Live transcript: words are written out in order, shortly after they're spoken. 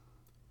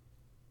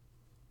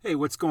Hey,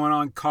 what's going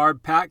on,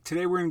 Card Pack?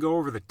 Today we're going to go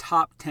over the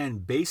top 10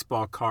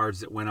 baseball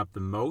cards that went up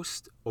the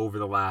most over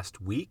the last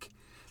week.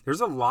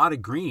 There's a lot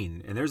of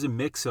green, and there's a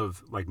mix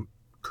of like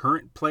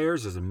current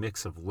players, there's a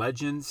mix of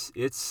legends.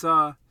 There's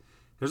a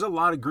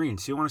lot of green,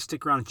 so you want to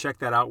stick around and check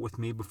that out with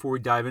me. Before we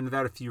dive into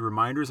that, a few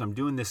reminders. I'm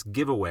doing this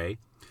giveaway,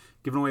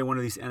 giving away one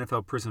of these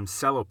NFL Prism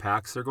cello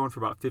packs. They're going for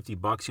about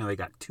 $50. They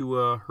got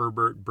Tua,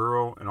 Herbert,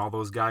 Burrow, and all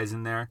those guys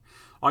in there.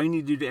 All you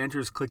need to do to enter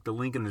is click the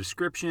link in the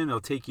description.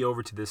 It'll take you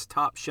over to this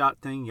Top Shot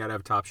thing. You got to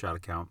have a Top Shot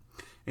account.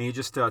 And you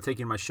just take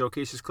you to my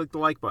showcase, just click the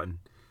like button.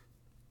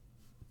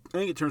 I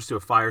think it turns to a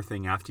fire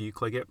thing after you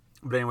click it.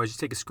 But anyways, just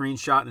take a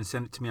screenshot and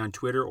send it to me on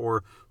Twitter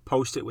or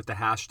post it with the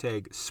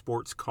hashtag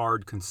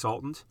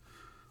SportsCardConsultant.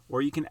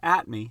 Or you can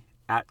at me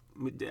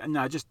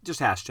just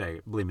hashtag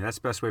it. Believe me, that's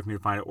the best way for me to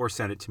find it. Or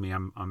send it to me.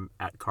 I'm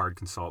at Card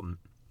Consultant.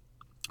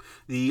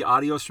 The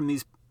audios from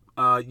these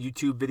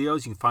YouTube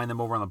videos, you can find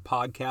them over on the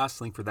podcast.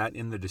 Link for that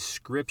in the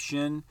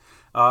description.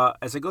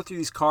 As I go through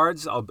these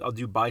cards, I'll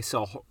do buy,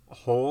 sell,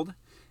 hold.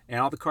 And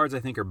all the cards I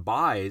think are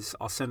buys,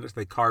 I'll send it to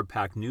the Card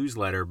Pack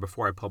newsletter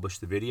before I publish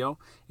the video.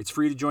 It's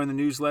free to join the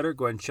newsletter.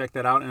 Go ahead and check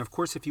that out. And of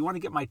course, if you want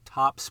to get my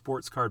top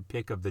sports card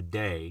pick of the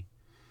day,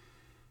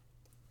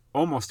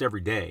 almost every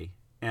day,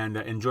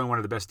 and join one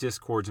of the best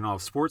discords in all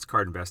of sports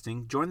card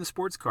investing, join the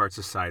Sports Card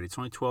Society. It's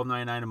only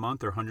 $12.99 a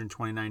month or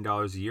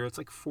 $129 a year. It's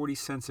like 40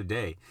 cents a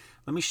day.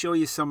 Let me show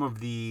you some of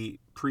the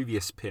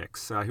previous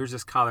picks. Here's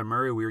this Kyler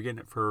Murray. We were getting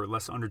it for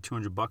less under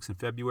 $200 in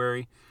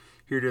February.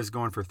 Here it is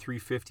going for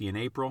 $350 in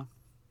April.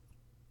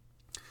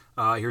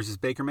 Here's this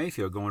Baker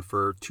Mayfield going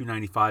for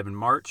 $295 in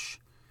March.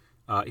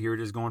 Here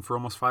it is going for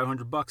almost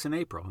 $500 in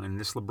April. And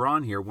this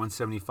LeBron here,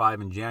 $175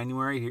 in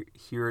January.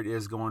 Here it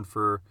is going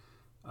for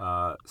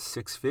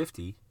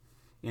 $650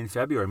 in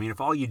February. I mean,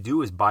 if all you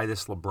do is buy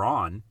this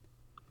LeBron,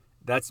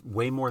 that's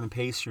way more than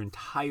pays your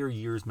entire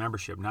year's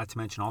membership, not to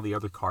mention all the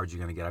other cards you're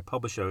going to get. I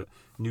publish a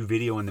new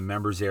video in the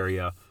members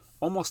area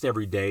almost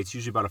every day. It's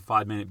usually about a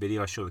 5-minute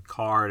video. I show the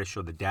card, I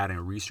show the data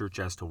and research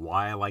as to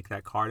why I like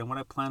that card and what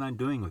I plan on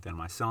doing with it.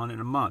 Am I selling it in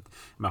a month?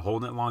 Am I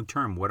holding it long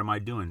term? What am I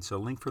doing? So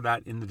link for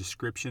that in the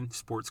description,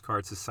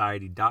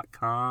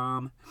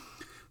 sportscardsociety.com.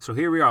 So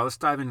here we are. Let's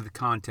dive into the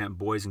content,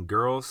 boys and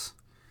girls.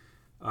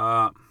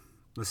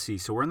 Let's see.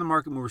 So we're in the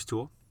Market Movers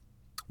tool.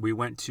 We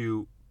went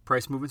to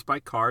price movements by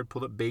card,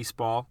 pulled up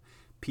baseball,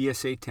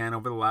 PSA 10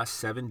 over the last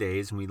 7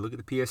 days, and we look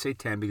at the PSA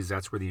 10 because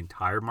that's where the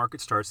entire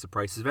market starts. The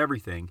price of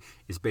everything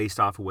is based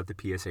off of what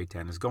the PSA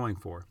 10 is going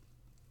for.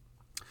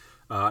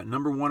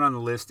 Number one on the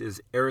list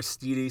is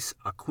Aristides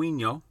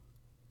Aquino.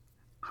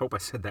 I hope I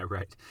said that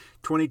right.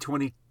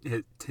 2020,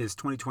 his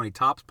 2020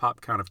 tops pop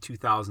count of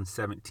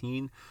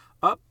 2017,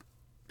 up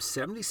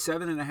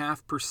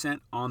 77.5%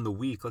 on the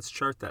week. Let's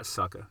chart that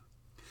sucker.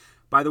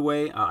 By the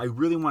way, I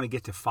really want to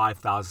get to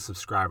 5,000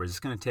 subscribers. It's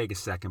going to take a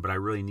second, but I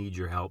really need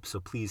your help. So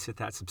please hit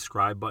that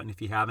subscribe button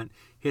if you haven't.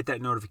 Hit that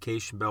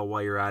notification bell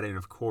while you're at it. And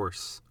of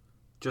course,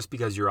 just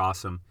because you're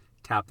awesome,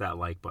 tap that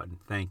like button.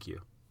 Thank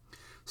you.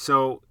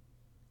 So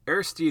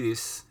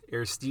Aristides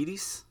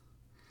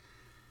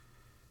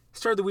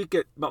started the week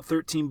at about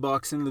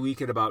 $13, ended the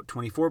week at about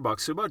 $24,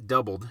 so about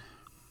doubled.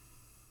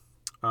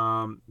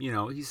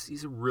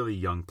 He's a really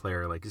young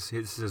player. Like this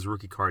is his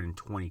rookie card in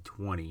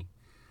 2020.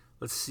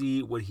 Let's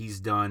see what he's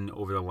done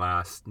over the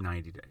last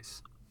 90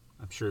 days.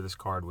 I'm sure this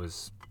card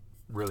was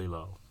really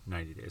low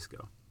 90 days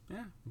ago.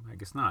 Yeah, I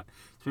guess not.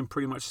 It's been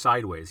pretty much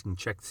sideways. You can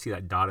check to see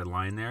that dotted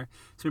line there.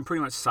 It's been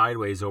pretty much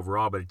sideways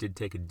overall, but it did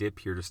take a dip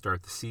here to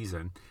start the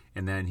season.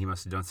 And then he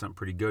must have done something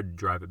pretty good to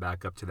drive it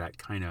back up to that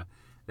kind of,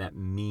 that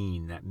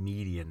mean, that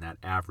median, that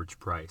average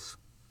price.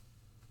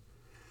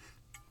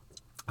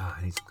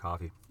 I need some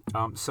coffee.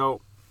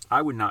 So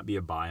I would not be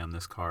a buy on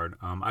this card.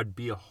 I'd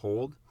be a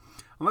hold.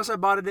 Unless I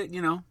bought it at,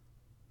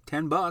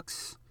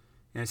 $10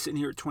 and it's sitting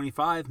here at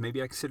 25,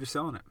 maybe I consider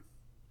selling it.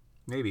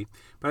 Maybe.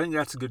 But I think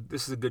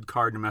this is a good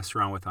card to mess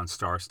around with on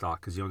Star Stock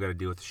because you don't got to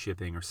deal with the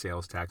shipping or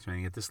sales tax or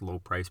anything. At this low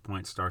price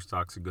point, Star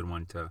Stock's a good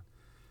one to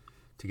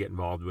get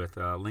involved with.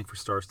 Link for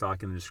Star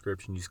Stock in the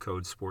description. Use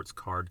code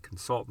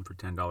SportsCardConsultant for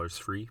 $10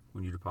 free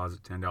when you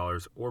deposit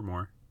 $10 or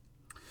more.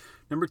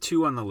 Number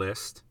 2 on the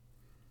list,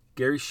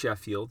 Gary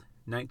Sheffield,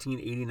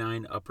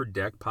 1989 Upper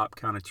Deck, pop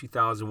count of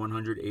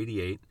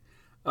 2,188.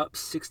 Up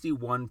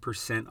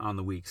 61% on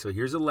the week. So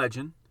here's a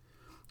legend.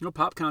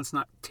 Pop count's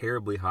not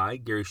terribly high.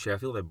 Gary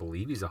Sheffield, I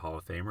believe he's a Hall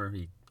of Famer.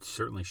 He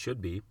certainly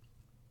should be.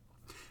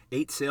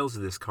 8 sales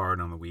of this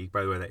card on the week.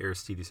 By the way, that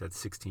Aristides had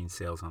 16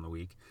 sales on the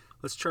week.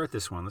 Let's chart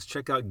this one. Let's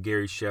check out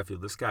Gary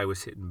Sheffield. This guy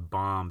was hitting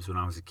bombs when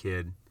I was a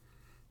kid.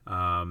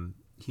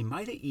 He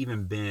might have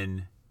even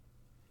been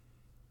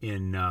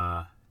in,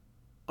 what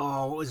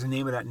was the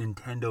name of that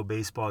Nintendo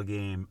baseball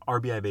game?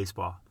 RBI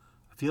Baseball.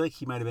 I feel like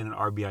he might have been an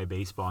RBI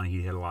Baseball and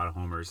he hit a lot of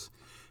homers.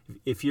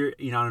 If you're,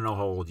 I don't know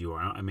how old you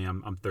are. I mean,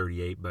 I'm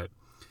 38, but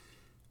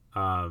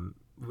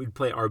we'd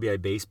play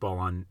RBI Baseball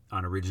on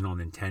original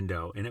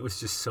Nintendo, and it was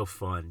just so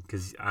fun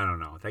because I don't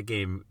know, that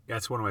game.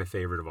 That's one of my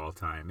favorite of all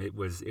time. It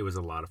was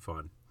a lot of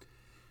fun.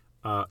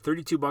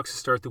 $32 to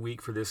start the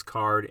week for this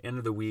card. End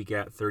of the week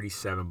at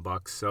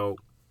 $37. So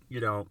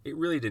it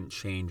really didn't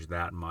change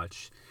that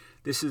much.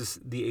 This is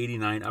the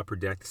 89 Upper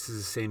Deck. This is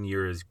the same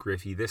year as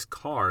Griffey. This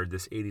card,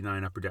 this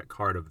 89 Upper Deck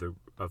card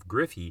of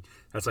Griffey,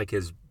 that's like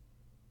his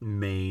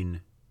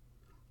main,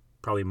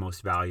 probably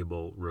most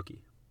valuable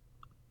rookie.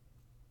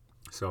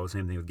 So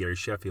same thing with Gary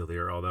Sheffield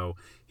here, although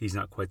he's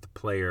not quite the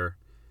player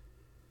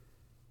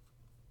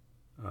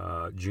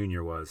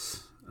Junior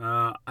was.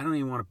 I don't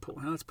even want to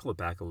pull. Let's pull it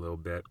back a little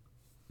bit.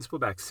 Let's pull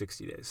back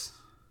 60 days.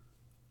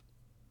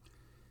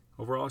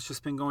 Overall, it's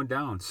just been going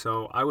down.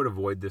 So I would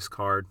avoid this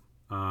card.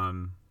 I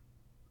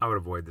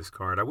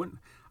wouldn't.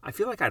 I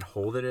feel like I'd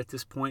hold it at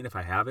this point if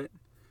I have it,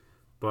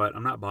 but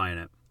I'm not buying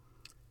it.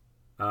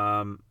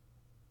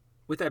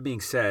 With that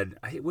being said,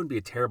 it wouldn't be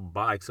a terrible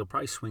buy because it'll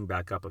probably swing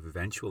back up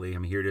eventually. I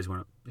mean, here it is. When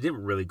it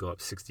didn't really go up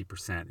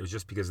 60%. It was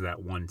just because of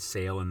that one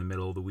sale in the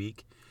middle of the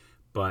week.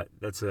 But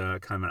that's a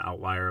kind of an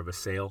outlier of a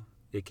sale.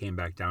 It came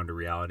back down to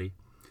reality.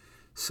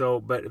 So,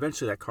 but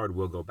eventually that card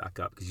will go back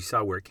up because you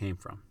saw where it came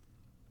from.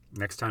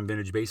 Next time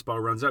Vintage Baseball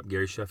runs up,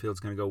 Gary Sheffield's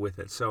going to go with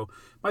it. So,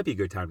 might be a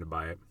good time to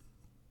buy it.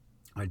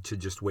 I should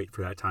just wait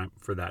for that time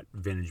for that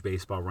Vintage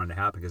Baseball run to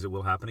happen because it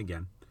will happen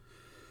again.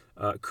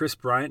 Chris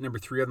Bryant, number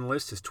 3 on the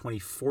list, is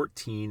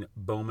 2014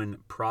 Bowman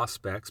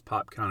Prospects.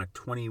 Pop count of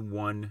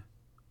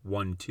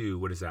 2112.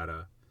 What is that?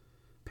 A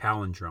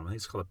palindrome. I think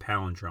it's called a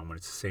palindrome when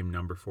it's the same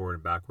number forward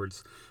and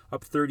backwards.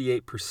 Up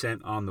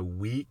 38% on the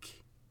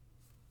week.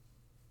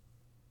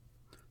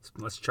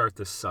 Let's chart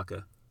this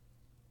sucker.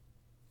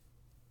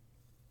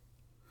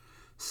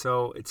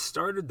 So it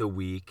started the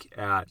week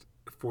at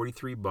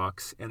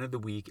 $43, ended the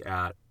week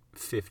at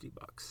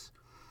 $50.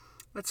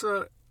 That's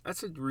a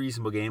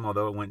reasonable game,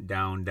 although it went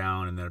down,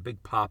 and then a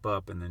big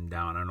pop-up, and then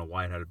down. I don't know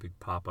why it had a big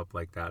pop-up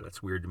like that.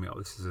 That's weird to me. Oh,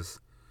 this is this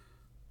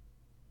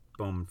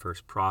Bowman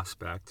First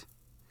Prospect,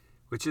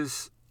 which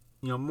is,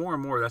 more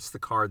and more, that's the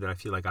card that I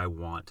feel like I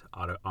want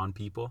on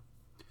people.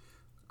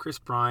 Chris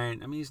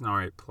Bryant, I mean, he's an all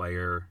right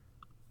player.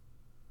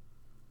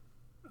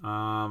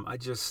 I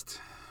just,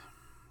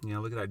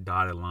 look at that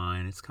dotted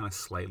line. It's kind of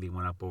slightly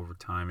went up over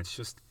time. It's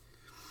just,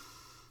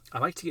 I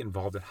like to get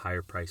involved at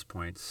higher price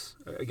points.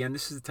 Again,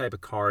 this is the type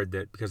of card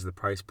that, because of the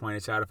price point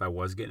it's at, if I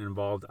was getting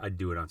involved, I'd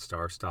do it on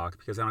Star Stock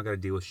because I don't got to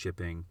deal with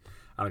shipping.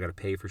 I don't got to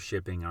pay for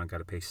shipping. I don't got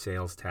to pay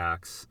sales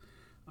tax.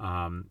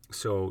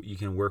 So you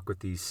can work with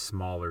these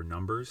smaller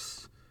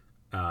numbers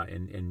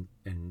and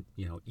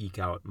eke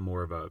out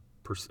more of a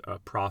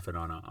profit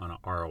on a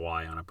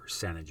ROI on a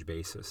percentage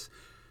basis.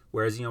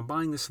 Whereas,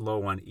 buying this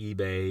low on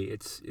eBay,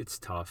 it's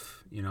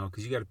tough,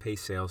 because you got to pay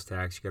sales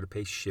tax, you got to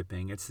pay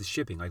shipping. It's the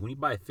shipping. Like when you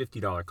buy a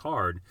 $50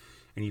 card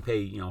and you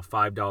pay,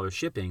 $5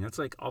 shipping, that's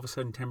like all of a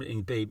sudden 10%, and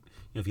you pay,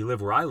 if you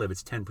live where I live,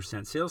 it's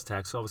 10% sales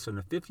tax. So all of a sudden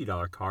a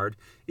 $50 card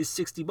is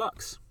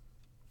 $60.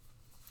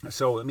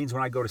 So it means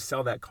when I go to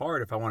sell that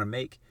card, if I want to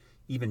make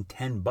even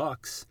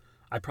 $10,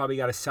 I probably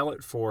got to sell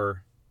it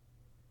for,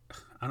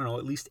 I don't know,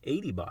 at least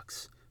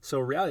 $80. So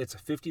in reality, it's a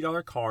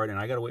 $50 card, and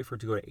I got to wait for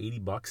it to go to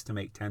 $80 to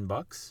make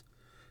 $10.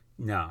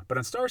 No, but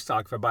on Star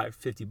Stock, if I buy it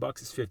for $50,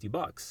 it's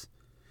 $50,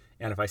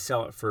 and if I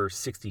sell it for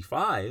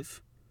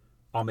 $65,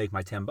 I'll make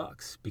my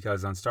 $10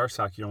 because on Star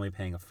Stock you're only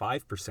paying a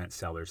 5%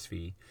 seller's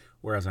fee,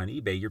 whereas on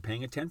eBay you're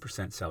paying a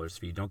 10% seller's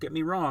fee. Don't get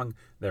me wrong,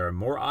 there are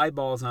more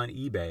eyeballs on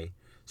eBay,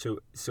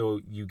 so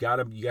you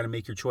gotta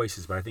make your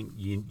choices. But I think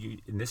you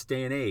in this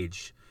day and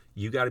age,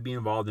 you got to be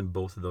involved in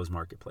both of those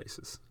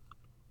marketplaces.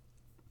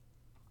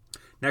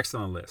 Next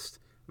on the list,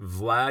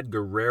 Vlad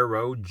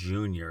Guerrero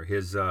Jr.,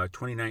 his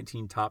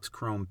 2019 Topps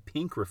Chrome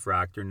Pink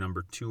Refractor,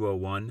 number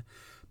 201.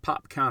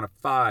 Pop count of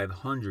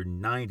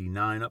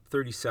 599, up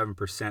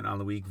 37% on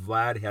the week.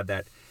 Vlad had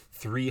that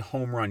 3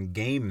 home run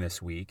game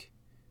this week.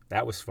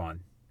 That was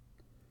fun.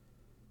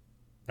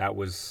 That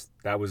was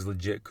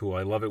legit cool.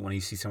 I love it when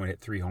you see someone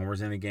hit 3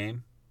 homers in a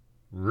game.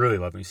 Really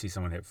love when you see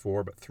someone hit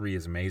 4, but 3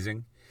 is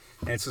amazing.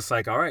 And it's just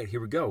like, all right, here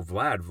we go.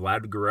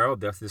 Vlad Guerrero.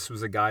 This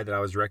was a guy that I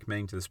was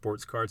recommending to the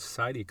Sports Card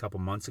Society a couple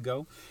months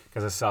ago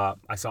because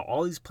I saw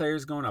all these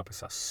players going up. I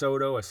saw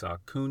Soto, I saw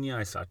Acuna,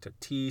 I saw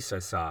Tatis, I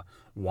saw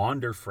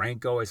Wander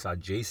Franco, I saw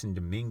Jason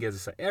Dominguez, I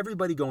saw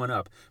everybody going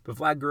up, but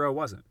Vlad Guerrero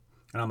wasn't.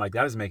 And I'm like,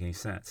 that doesn't make any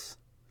sense.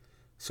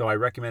 So I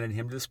recommended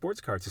him to the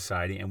Sports Card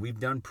Society, and we've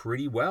done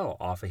pretty well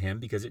off of him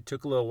because it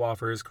took a little while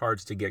for his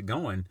cards to get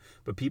going,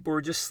 but people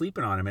were just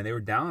sleeping on him and they were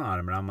down on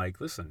him. And I'm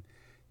like, listen,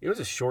 it was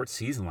a short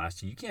season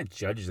last year. You can't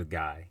judge the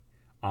guy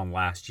on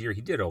last year. He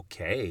did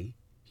okay.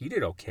 He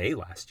did okay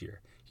last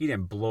year. He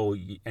didn't blow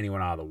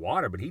anyone out of the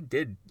water, but he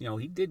did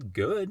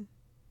good.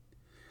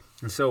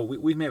 And so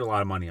we've made a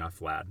lot of money off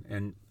Vlad,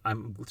 and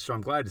I'm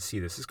glad to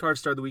see this. This card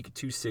started the week at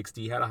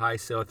 260, had a high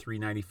sale at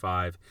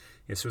 395.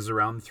 This was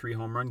around the 3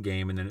 home run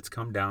game, and then it's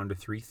come down to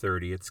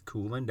 330. It's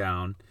cooling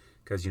down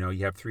because you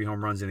have 3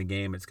 home runs in a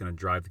game. It's going to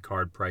drive the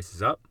card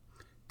prices up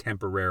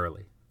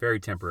temporarily, very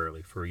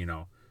temporarily for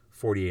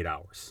 48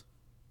 hours.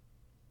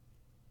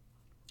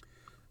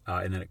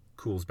 And then it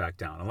cools back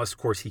down. Unless, of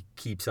course, he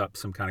keeps up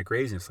some kind of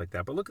craziness like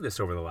that. But look at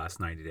this over the last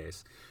 90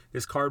 days.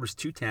 This card was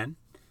 210,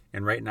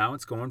 and right now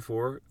it's going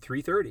for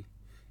 330.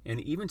 And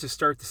even to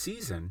start the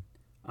season,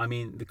 I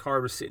mean, the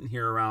card was sitting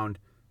here around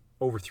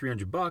over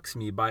 $300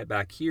 and you buy it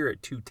back here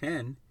at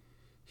 210,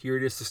 here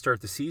it is to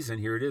start the season.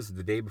 Here it is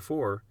the day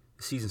before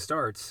the season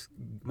starts,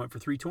 went for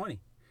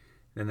 320.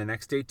 Then the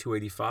next day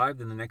 285,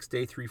 then the next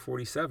day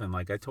 347.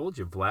 Like I told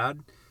you,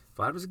 Vlad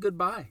was a good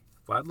buy.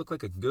 Vlad looked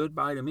like a good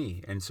buy to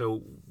me. And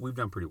so we've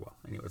done pretty well.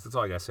 Anyways, that's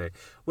all I got to say.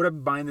 Would I be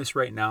buying this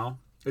right now?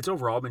 It's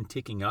overall been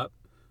ticking up.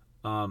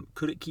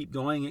 Could it keep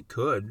going? It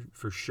could,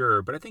 for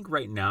sure. But I think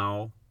right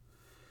now,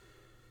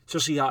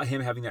 especially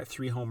him having that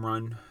 3 home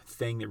run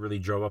thing that really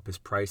drove up his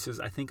prices,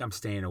 I think I'm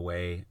staying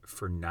away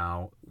for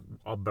now.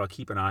 But I'll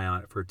keep an eye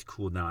on it for it to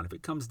cool down. If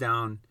it comes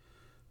down,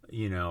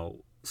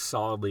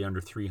 solidly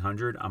under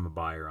 300, I'm a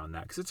buyer on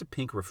that because it's a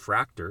pink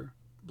refractor.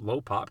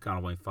 Low pop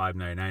count, only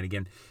 599.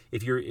 Again,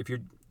 if you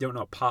don't know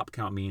what pop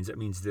count means, that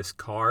means this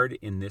card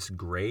in this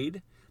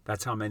grade.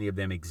 That's how many of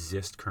them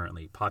exist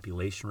currently.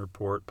 Population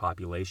report,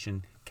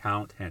 population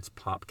count, hence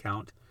pop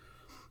count.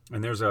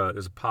 And there's a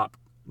pop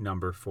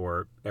number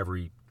for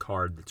every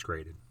card that's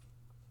graded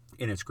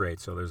in its grade.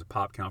 So there's a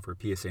pop count for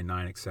PSA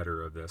 9,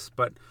 etc. of this.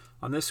 But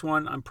on this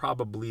one, I'm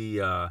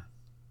probably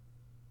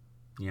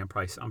I'm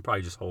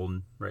probably just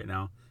holding right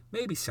now.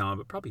 Maybe selling,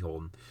 but probably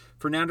holding.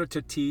 Fernando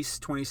Tatis,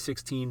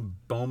 2016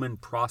 Bowman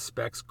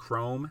Prospects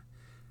Chrome.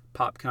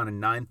 Pop count of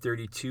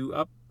 932,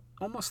 up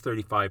almost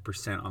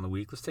 35% on the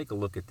week. Let's take a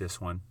look at this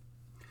one.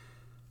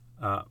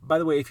 By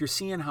the way, if you're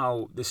seeing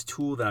how this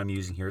tool that I'm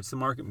using here, it's the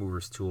Market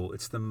Movers tool.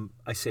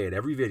 I say it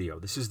every video.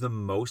 This is the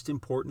most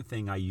important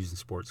thing I use in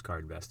sports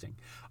card investing.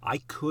 I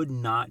could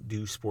not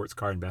do sports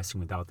card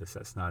investing without this.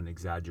 That's not an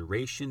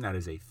exaggeration. That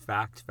is a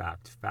fact.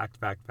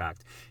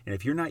 And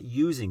if you're not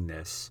using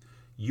this,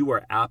 you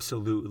are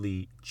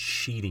absolutely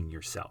cheating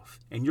yourself.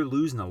 And you're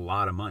losing a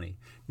lot of money.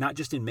 Not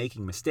just in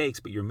making mistakes,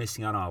 but you're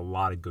missing out on a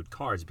lot of good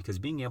cards because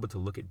being able to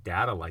look at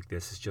data like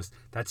this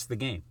that's the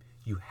game.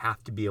 You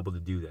have to be able to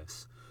do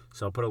this.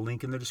 So I'll put a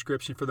link in the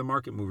description for the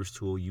Market Movers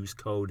tool. Use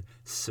code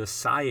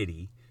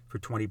SOCIETY for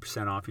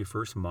 20% off your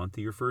first month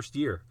of your first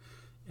year.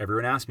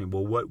 Everyone asks me,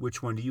 well,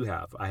 which one do you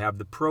have? I have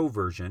the Pro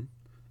version,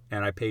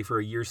 and I pay for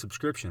a year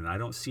subscription. I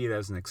don't see it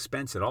as an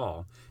expense at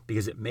all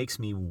because it makes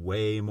me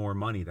way more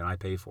money than I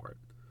pay for it.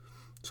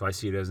 So I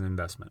see it as an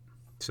investment.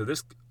 So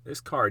this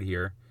card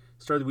here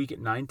started the week at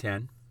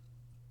 910,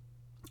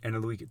 end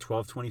of the week at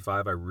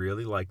 1225. I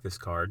really like this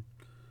card.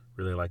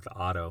 Really like the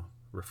auto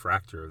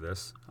refractor of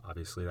this.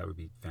 Obviously, that would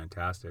be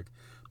fantastic.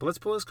 But let's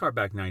pull this card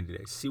back 90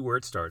 days, see where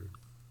it started.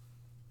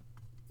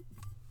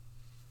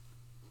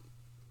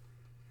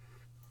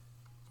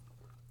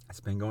 It's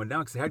been going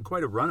down because it had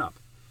quite a run-up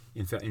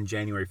in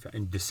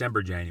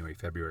December, January,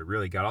 February.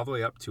 Really got all the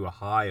way up to a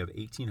high of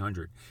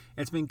 1,800.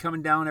 And it's been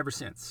coming down ever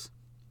since.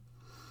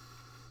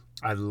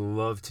 I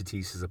love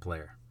Tatis as a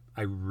player.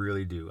 I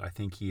really do. I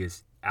think he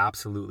is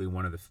absolutely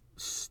one of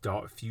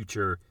the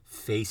future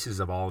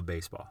faces of all of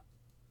baseball.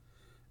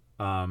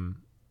 I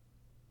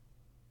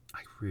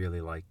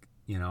really like,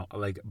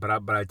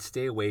 but I'd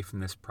stay away from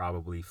this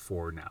probably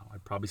for now.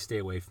 I'd probably stay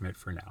away from it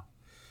for now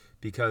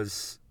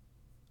because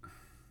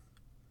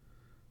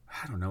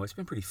I don't know. It's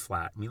been pretty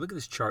flat. I mean, look at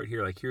this chart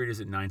here. Like here it is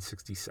at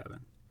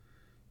 967.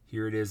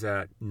 Here it is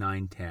at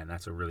 910.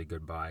 That's a really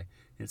good buy. And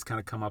it's kind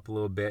of come up a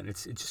little bit, and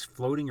it's just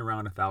floating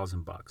around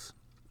 $1,000.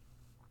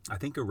 I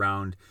think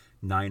around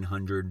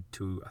 $900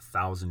 to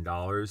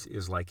 $1,000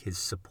 is like his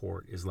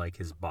support, is like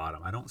his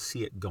bottom. I don't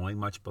see it going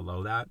much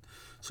below that.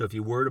 So if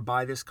you were to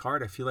buy this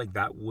card, I feel like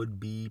that would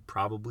be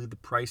probably the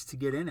price to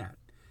get in at.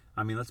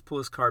 I mean, let's pull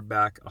this card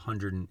back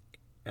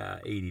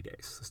 180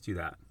 days. Let's do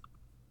that.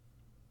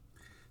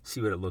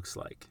 See what it looks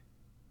like.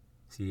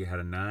 See, you had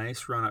a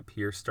nice run up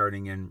here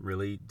starting in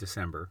really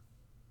December.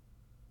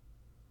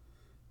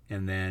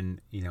 And then,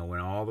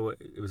 went all the way,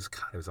 it was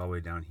all the way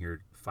down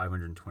here,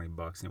 $520,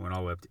 and it went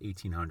all the way up to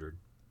 $1,800.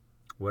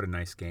 What a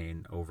nice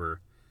gain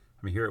over,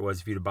 here it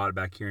was, if you'd have bought it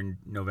back here in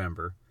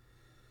November,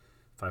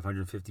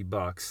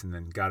 $550, and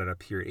then got it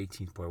up here at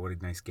 18th. Boy, what a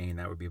nice gain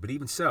that would be. But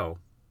even so,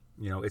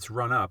 it's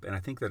run up, and I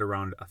think that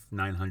around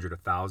 900,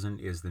 1,000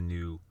 is the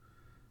new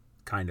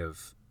kind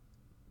of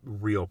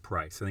real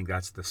price. I think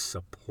that's the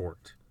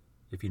support,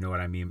 if you know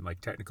what I mean,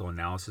 like technical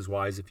analysis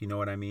wise, if you know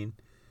what I mean.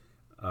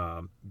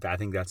 I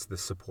think that's the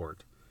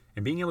support.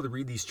 And being able to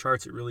read these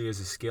charts, it really is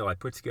a skill. I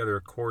put together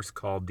a course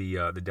called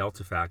the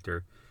Delta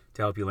Factor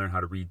to help you learn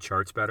how to read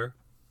charts better.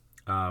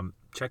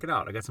 Check it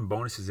out. I got some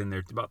bonuses in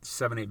there, about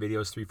 7-8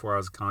 videos, 3-4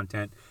 hours of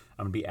content.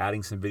 I'm going to be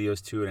adding some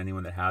videos to it.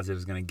 Anyone that has it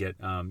is going to get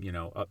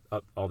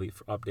all the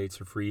updates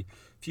for free.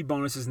 A few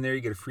bonuses in there.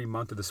 You get a free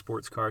month of the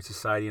Sports Card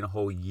Society and a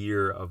whole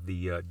year of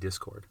the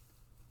Discord.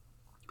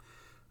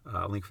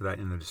 Link for that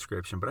in the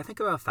description. But I think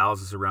about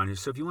thousands around here.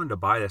 So if you wanted to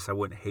buy this, I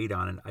wouldn't hate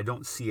on it. I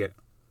don't see it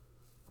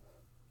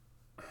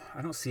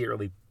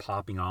really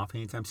popping off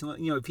anytime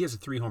soon. If he has a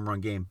 3 home run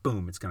game,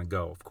 boom, it's going to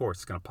go. Of course,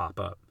 it's going to pop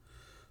up.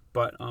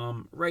 But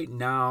right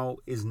now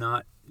is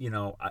not,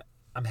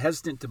 I'm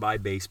hesitant to buy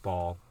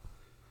baseball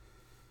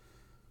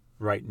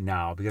right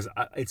now because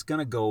it's going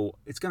to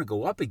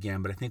go up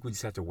again, but I think we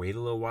just have to wait a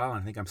little while.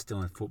 And I think I'm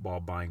still in football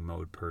buying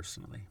mode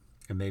personally.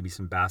 And maybe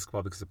some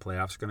basketball because the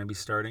playoffs are going to be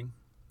starting.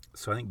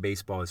 So I think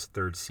baseball is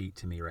third seat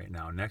to me right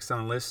now. Next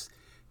on the list,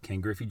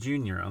 Ken Griffey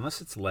Jr.,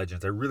 unless it's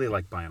Legends. I really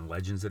like buying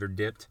Legends that are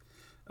dipped.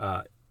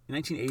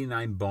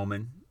 1989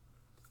 Bowman,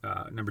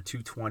 number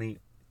 220,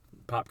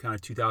 pop count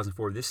of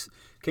 2004. This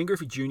Ken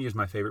Griffey Jr. is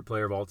my favorite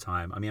player of all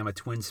time. I mean, I'm a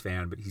Twins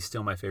fan, but he's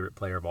still my favorite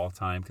player of all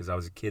time because I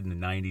was a kid in the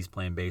 90s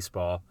playing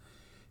baseball,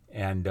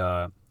 and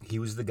he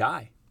was the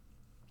guy.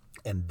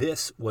 And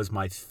this was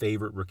my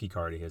favorite rookie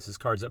card of his. This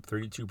card's up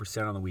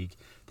 32% on the week.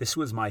 This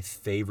was my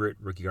favorite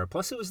rookie card.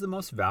 Plus, it was the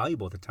most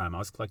valuable at the time. I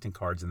was collecting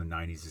cards in the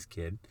 90s as a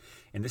kid,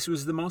 and this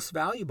was the most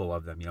valuable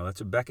of them. You know,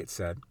 that's what Beckett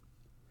said.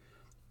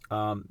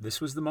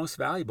 This was the most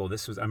valuable.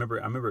 I remember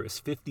it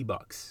was $50,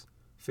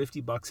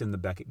 $50 in the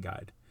Beckett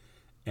guide,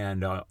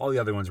 and all the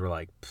other ones were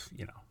like,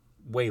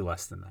 way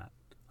less than that,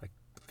 like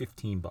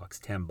 $15,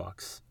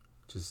 $10,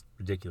 which is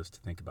ridiculous to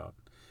think about.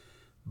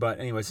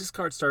 But anyways, this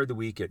card started the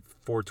week at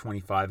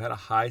 $425, had a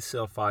high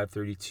sale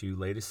 $532,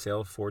 latest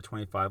sale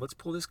 $425. Let's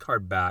pull this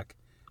card back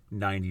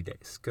 90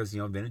 days because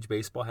Vintage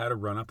Baseball had a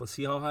run up. Let's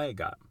see how high it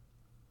got.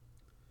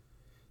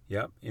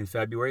 Yep, in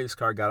February, this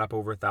card got up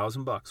over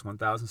 $1,000,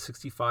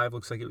 $1,065.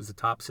 Looks like it was the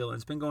top sale, and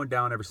it's been going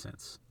down ever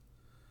since.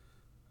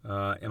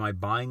 Am I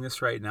buying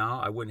this right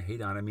now? I wouldn't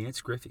hate on it. I mean,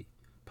 it's Griffey.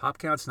 Pop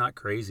count's not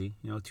crazy.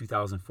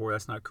 2004,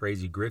 that's not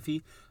crazy.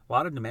 Griffey, a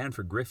lot of demand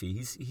for Griffey.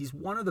 He's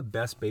one of the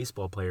best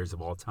baseball players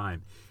of all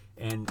time,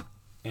 and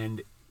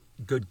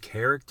good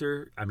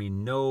character. I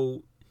mean,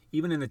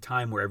 even in the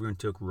time where everyone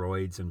took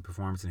roids and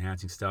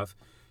performance-enhancing stuff,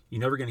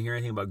 you're never going to hear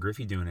anything about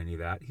Griffey doing any of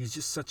that. He's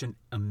just such an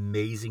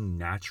amazing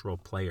natural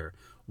player.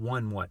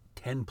 Won,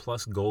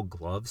 10-plus gold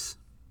gloves?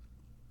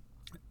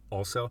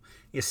 Also,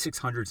 he has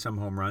 600-some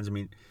home runs. I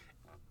mean,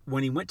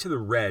 when he went to the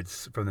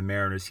Reds from the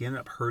Mariners, he ended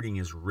up hurting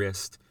his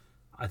wrist.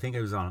 I think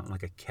it was on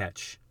like a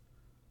catch,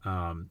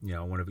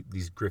 one of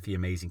these Griffey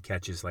amazing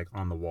catches like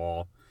on the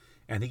wall.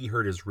 And I think he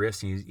hurt his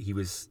wrist, and he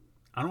was,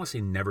 I don't want to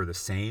say never the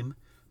same,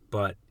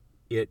 but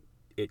it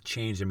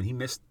changed him. And he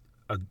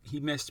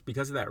missed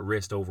because of that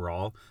wrist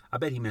overall. I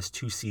bet he missed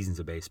 2 seasons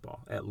of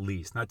baseball at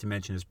least. Not to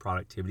mention his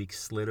productivity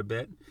slid a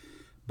bit.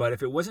 But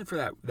if it wasn't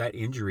for that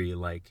injury,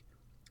 like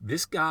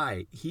this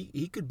guy,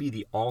 he could be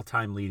the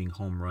all-time leading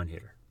home run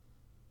hitter.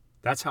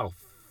 That's how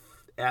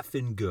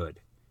effing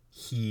good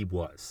he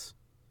was.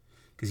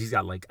 Because he's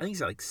got I think he's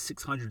got like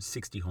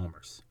 660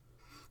 homers.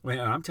 When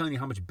I'm telling you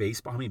how many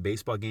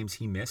baseball games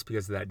he missed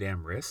because of that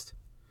damn wrist.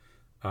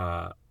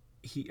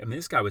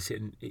 This guy was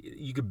hitting.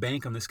 You could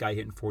bank on this guy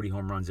hitting 40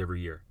 home runs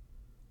every year.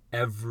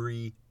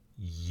 Every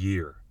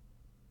year.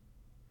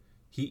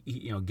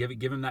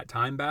 Give him that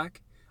time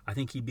back. I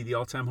think he'd be the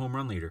all-time home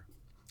run leader,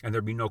 and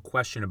there'd be no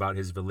question about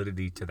his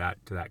validity to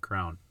that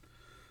crown.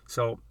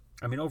 So,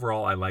 I mean,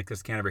 overall, I like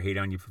this. Can't ever hate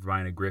on you for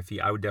buying a Griffey.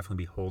 I would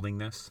definitely be holding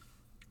this.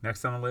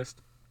 Next on the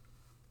list,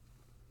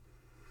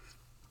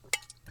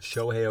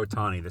 Shohei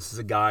Ohtani. This is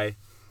a guy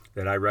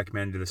that I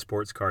recommended to the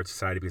Sports Card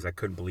Society because I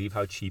couldn't believe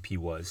how cheap he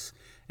was.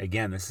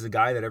 Again, this is a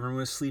guy that everyone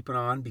was sleeping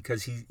on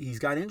because he's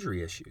got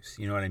injury issues.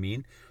 You know what I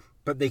mean?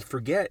 But they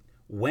forget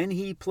when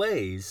he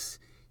plays,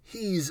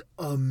 he's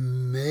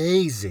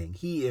amazing.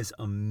 He is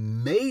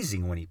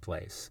amazing when he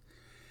plays.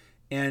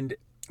 And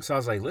so I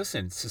was like,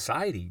 listen,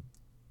 society,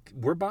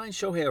 we're buying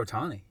Shohei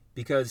Ohtani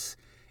because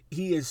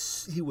he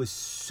was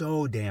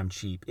so damn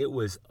cheap. It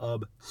was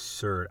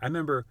absurd. I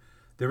remember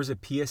there was a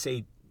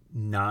PSA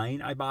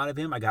 9 I bought of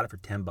him. I got it for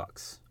 $10.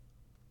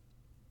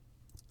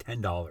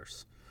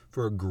 $10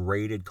 for a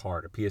graded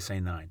card, a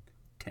PSA 9.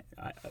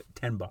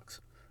 $10.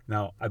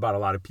 Now, I bought a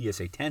lot of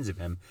PSA 10s of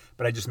him,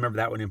 but I just remember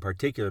that one in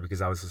particular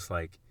because I was just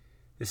like,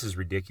 this is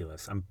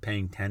ridiculous. I'm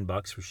paying $10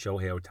 for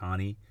Shohei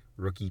Ohtani,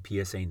 rookie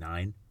PSA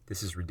 9.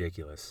 This is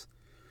ridiculous.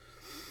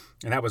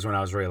 And that was when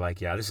I was really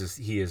like, yeah,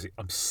 he is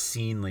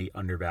obscenely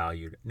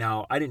undervalued.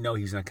 Now, I didn't know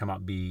he was going to come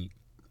out and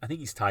I think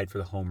he's tied for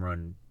the home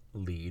run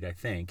lead, I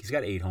think. He's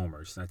got 8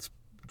 homers. That's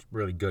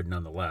really good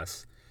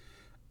nonetheless.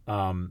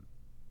 I'm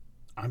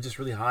just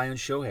really high on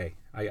Shohei.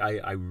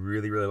 I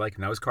really, really like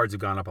him. Now, his cards have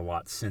gone up a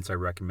lot since I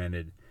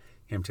recommended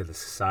him to the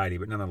society,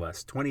 but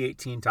nonetheless,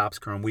 2018 Topps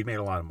Chrome, we've made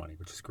a lot of money,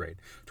 which is great.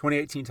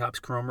 2018 Topps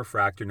Chrome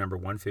Refractor, number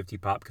 150,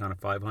 pop count of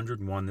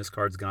 501. This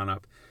card's gone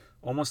up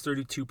almost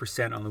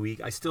 32% on the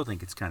week. I still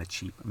think it's kind of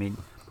cheap. I mean,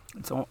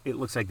 it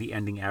looks like the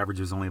ending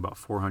average is only about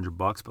 $400,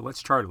 but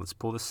let's chart it. Let's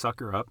pull this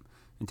sucker up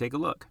and take a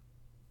look.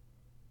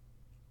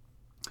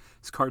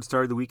 This card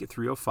started the week at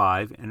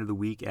 305, ended the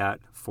week at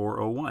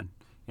 401,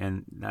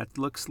 and that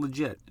looks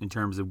legit in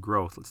terms of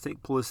growth. Let's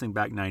pull this thing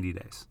back 90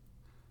 days.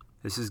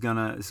 This is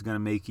gonna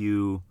make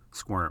you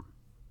squirm.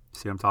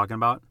 See what I'm talking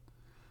about?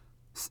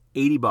 It's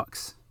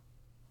 $80.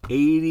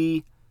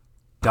 $80.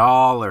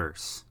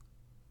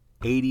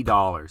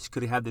 $80.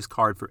 Could have had this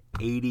card for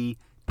 $80.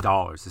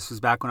 This was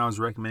back when I was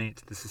recommending it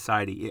to the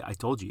society. I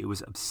told you, it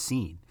was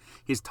obscene.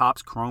 His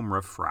Topps Chrome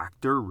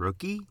Refractor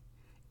rookie,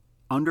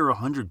 under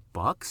 $100.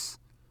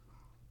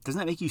 Doesn't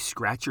that make you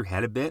scratch your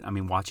head a bit? I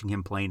mean, watching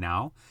him play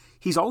now.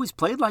 He's always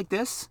played like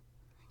this.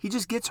 He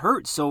just gets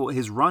hurt, so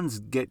his runs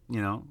get,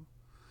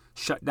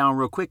 shut down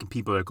real quick, and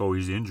people are like, oh,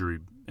 he's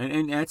injured.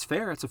 And that's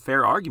fair. It's a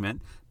fair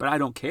argument, but I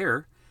don't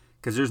care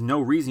because there's no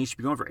reason he should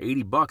be going for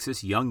 $80.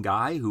 This young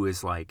guy who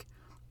is like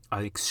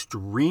an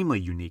extremely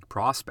unique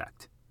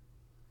prospect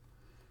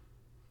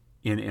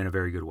in a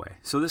very good way.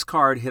 So this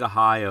card hit a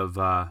high of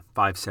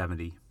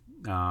 570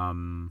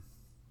 on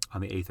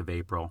the 8th of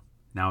April.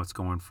 Now it's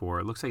going for,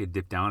 it looks like it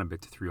dipped down a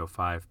bit to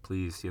 305.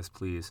 Please, yes,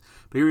 please.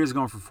 But here he is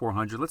going for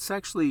 400. Let's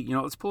actually,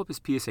 let's pull up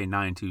his PSA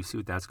 9 too, see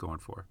what that's going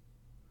for.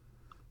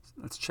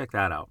 Let's check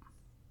that out.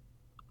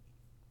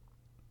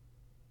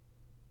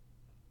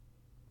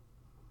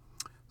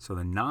 So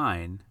the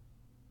 9,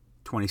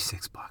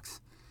 $26.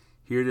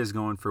 Here it is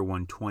going for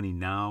 120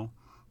 now.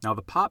 Now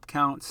the pop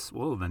counts,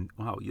 well then,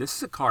 wow, this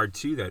is a card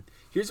too that,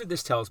 here's what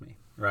this tells me,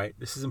 right?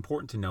 This is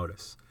important to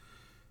notice.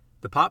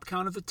 The pop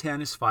count of the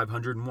 10 is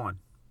 501.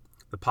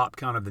 The pop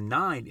count of the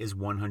 9 is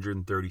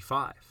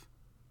 135.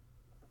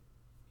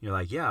 You're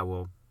like, yeah,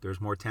 well, there's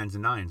more 10s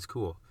and 9s,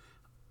 cool.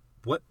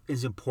 What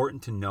is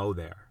important to know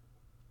there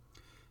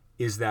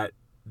is that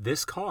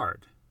this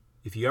card,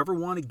 if you ever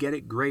want to get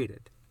it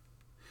graded,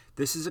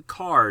 this is a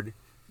card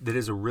that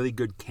is a really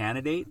good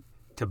candidate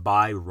to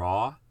buy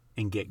raw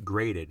and get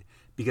graded.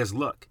 Because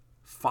look,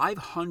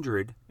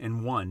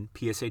 501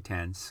 PSA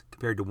 10s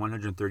compared to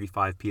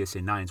 135 PSA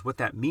 9s, what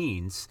that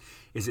means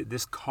is that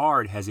this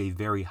card has a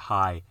very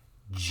high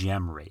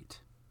gem rate.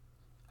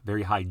 A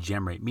very high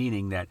gem rate,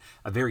 meaning that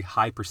a very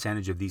high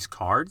percentage of these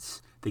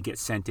cards that get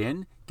sent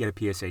in get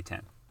a PSA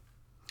 10.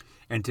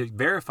 And to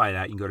verify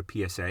that, you can go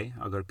to PSA.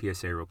 I'll go to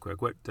PSA real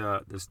quick. What,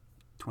 this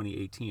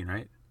 2018,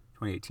 right?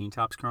 2018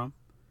 Topps Chrome,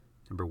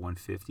 number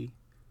 150.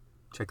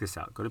 Check this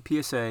out. Go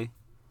to PSA.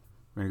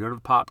 We're going to go to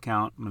the pop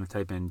count. I'm going to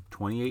type in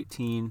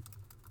 2018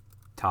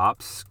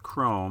 Topps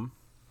Chrome.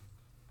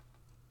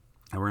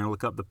 And we're going to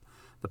look up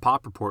the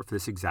pop report for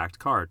this exact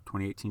card.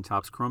 2018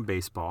 Topps Chrome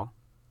Baseball.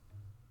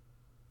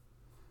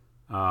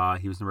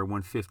 He was number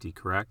 150,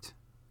 correct?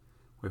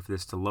 Wait for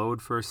this to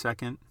load for a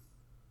second.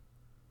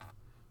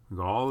 We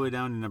go all the way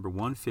down to number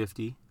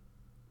 150,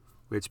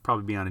 which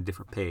probably be on a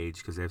different page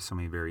because they have so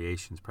many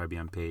variations. Probably be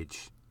on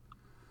page.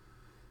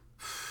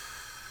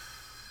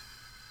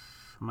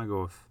 I'm going to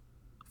go with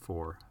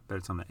 4. I bet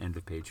it's on the end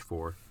of page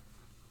 4.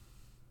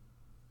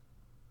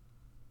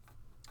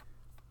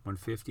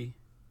 150.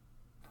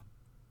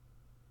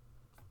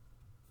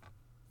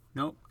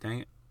 Nope, dang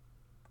it.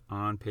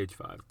 On page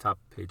 5, top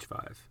of page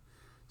 5.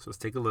 So let's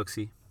take a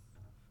look-see.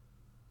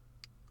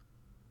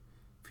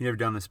 If you've never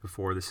done this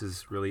before, this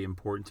is really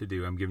important to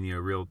do. I'm giving you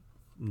a real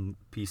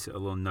piece, a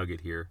little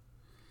nugget here.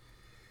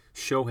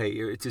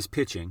 Shohei, it's his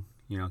pitching,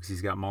 because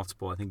he's got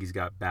multiple. I think he's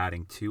got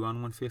batting 2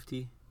 on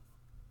 150.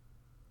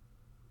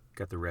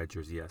 Got the red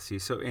jersey, yeah. See,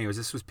 so anyways,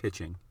 this was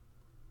pitching,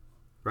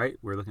 right?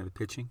 We're looking at the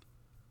pitching.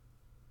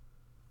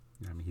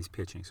 I mean, he's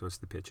pitching, so it's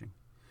the pitching.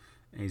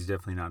 And he's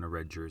definitely not in a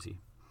red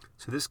jersey.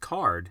 So this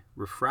card,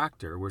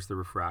 refractor, where's the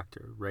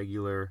refractor?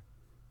 Regular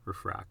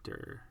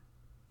refractor.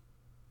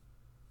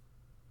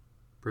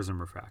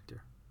 Prism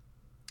refractor.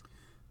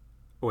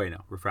 Oh, wait,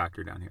 no,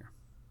 refractor down here.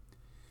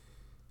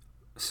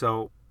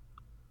 So,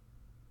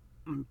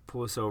 let me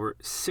pull this over.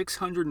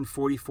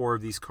 644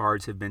 of these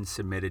cards have been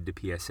submitted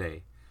to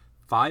PSA.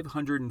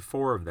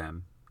 504 of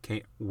them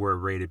were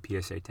rated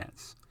PSA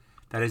 10s.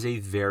 That is a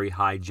very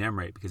high gem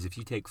rate because if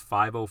you take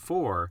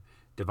 504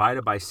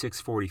 divided by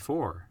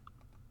 644,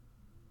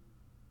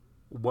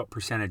 what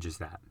percentage is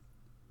that?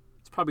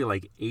 It's probably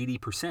like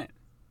 80%.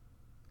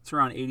 It's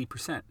around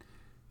 80%.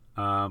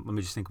 Let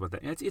me just think about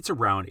that. It's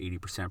around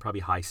 80%,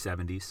 probably high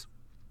 70s.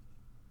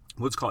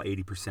 Let's call it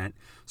 80%.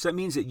 So that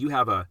means that you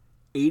have a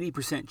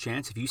 80%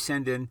 chance if you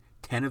send in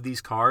 10 of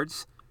these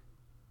cards,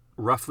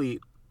 roughly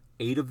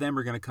 8 of them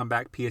are going to come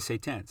back PSA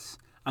 10s.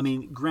 I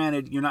mean,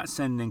 granted, you're not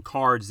sending in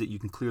cards that you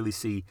can clearly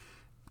see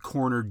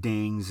corner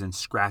dings and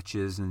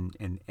scratches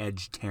and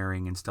edge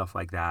tearing and stuff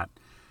like that.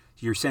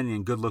 You're sending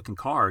in good-looking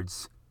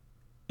cards.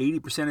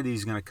 80% of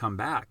these are going to come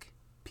back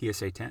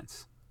PSA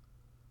 10s.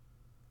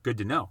 Good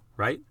to know,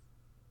 right?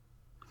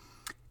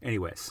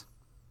 Anyways.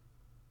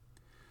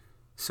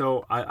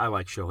 So I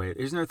like Shohei.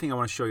 There's another thing I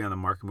want to show you on the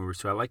market mover.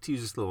 So I like to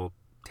use this little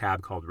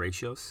tab called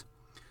ratios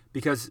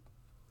because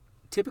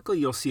typically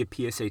you'll see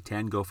a PSA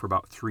 10 go for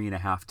about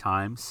 3.5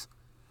 times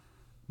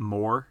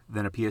more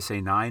than a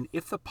PSA 9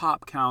 if the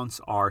pop counts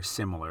are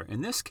similar.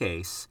 In this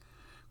case,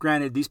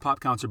 granted, these pop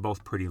counts are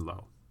both pretty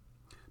low.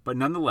 But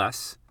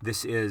nonetheless,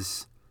 this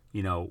is,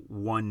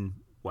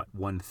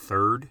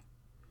 1/3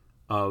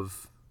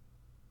 of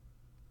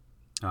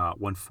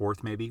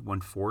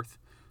 1/4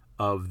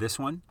 of this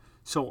one.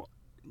 So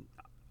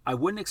I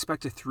wouldn't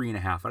expect a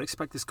 3.5. I'd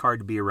expect this card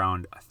to be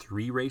around a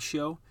 3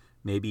 ratio,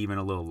 maybe even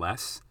a little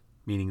less,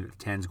 meaning that the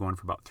 10's going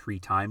for about 3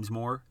 times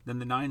more than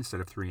the 9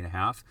 instead of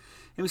 3.5.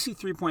 And we see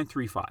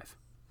 3.35.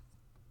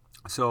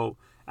 So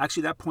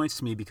actually that points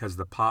to me because of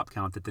the pop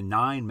count that the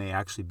 9 may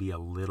actually be a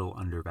little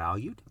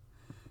undervalued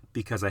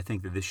because I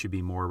think that this should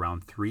be more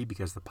around 3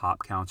 because the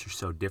pop counts are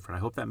so different.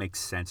 I hope that makes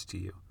sense to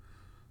you.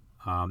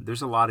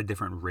 There's a lot of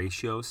different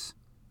ratios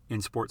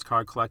in sports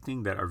card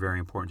collecting that are very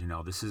important to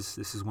know. This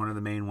is one of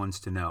the main ones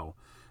to know.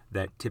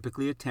 that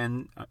typically a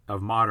 10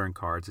 of modern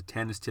cards, a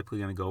 10 is typically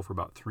going to go for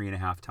about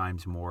 3.5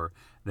 times more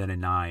than a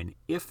 9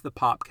 if the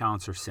pop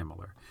counts are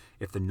similar.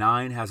 If the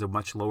 9 has a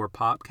much lower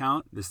pop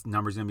count, this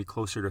number is going to be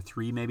closer to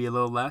 3, maybe a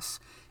little less.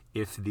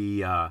 If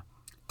the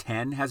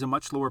 10 has a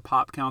much lower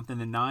pop count than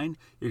the 9,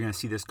 you're going to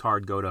see this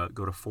card go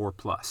to 4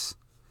 plus.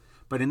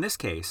 But in this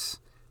case,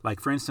 like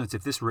for instance,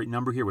 if this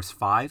number here was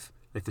 5,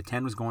 if the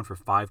 10 was going for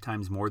 5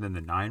 times more than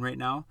the 9 right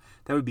now,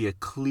 that would be a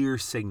clear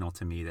signal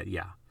to me that,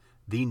 yeah,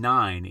 the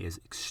 9 is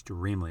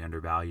extremely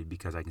undervalued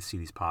because I can see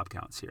these pop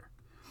counts here.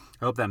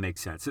 I hope that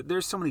makes sense.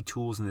 There's so many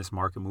tools in this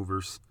Market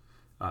Movers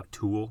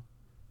tool.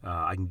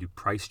 I can do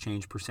price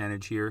change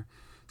percentage here.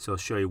 So I'll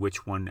show you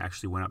which one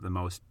actually went up the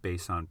most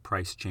based on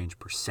price change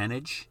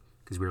percentage,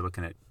 because we were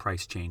looking at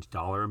price change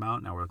dollar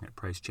amount. Now we're looking at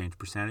price change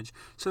percentage.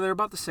 So they're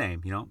about the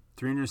same,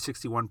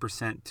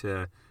 361%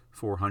 to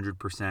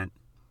 400%,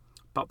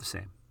 about the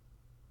same.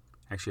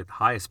 Actually, at the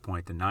highest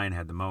point, the 9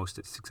 had the most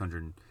at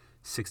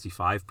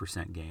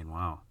 665% gain.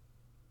 Wow.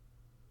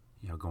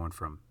 Going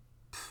from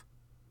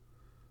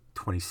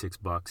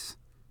 $26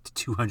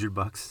 to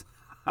 $200.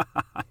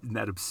 Isn't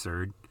that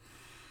absurd?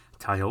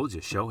 I told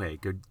you,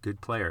 Shohei,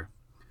 good player.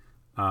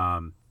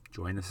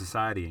 Join the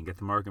society and get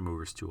the Market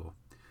Movers tool.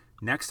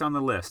 Next on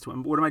the list,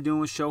 what am I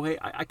doing with Shohei?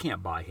 I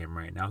can't buy him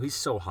right now. He's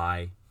so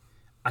high.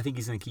 I think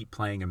he's going to keep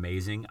playing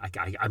amazing. I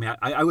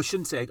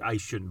shouldn't say I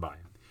shouldn't buy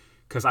him,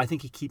 because I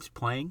think he keeps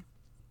playing.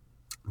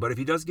 But if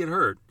he does get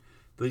hurt,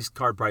 these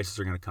card prices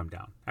are going to come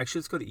down. Actually,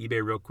 let's go to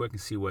eBay real quick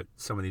and see what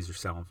some of these are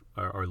selling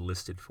are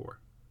listed for.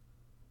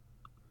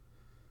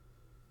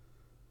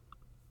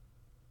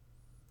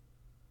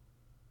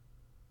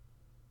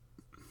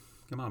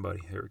 Come on,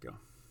 buddy. There we go.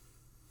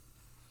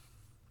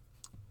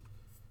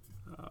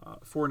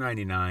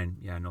 $4.99.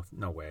 Yeah,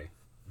 no way.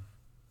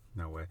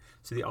 No way.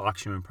 So the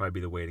auction would probably be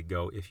the way to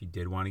go if you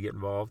did want to get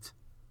involved.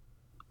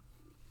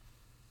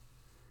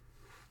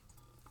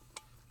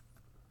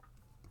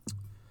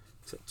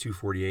 It's at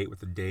 $248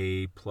 with a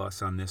day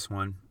plus on this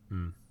one.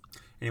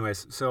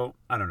 Anyways, so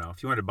I don't know.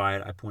 If you wanted to buy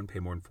it, I wouldn't pay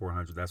more than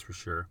 $400, that's for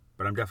sure.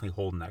 But I'm definitely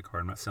holding that card.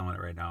 I'm not selling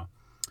it right now.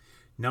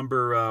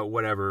 Number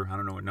whatever, I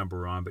don't know what number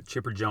we're on, but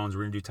Chipper Jones,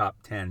 we're going to do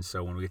top 10,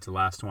 so when we get to the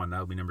last one,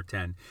 that'll be number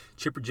 10.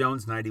 Chipper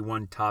Jones,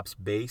 91 tops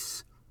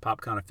base,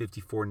 pop count of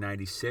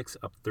 54.96,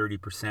 up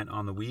 30%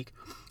 on the week.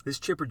 This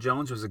Chipper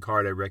Jones was a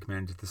card I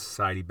recommended to the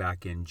society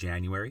back in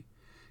January.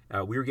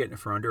 We were getting it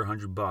for under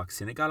 $100,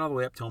 and it got all the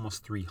way up to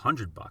almost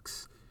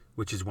 $300,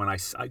 which is when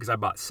because I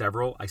bought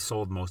several, I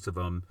sold most of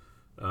them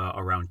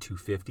around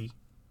 $250.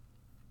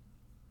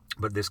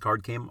 But this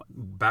card came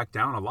back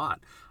down a lot.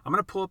 I'm going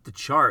to pull up the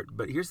chart,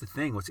 but here's the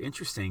thing. What's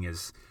interesting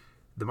is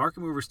the Market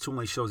Movers tool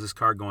only shows this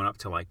card going up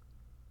to like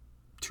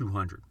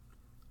 200.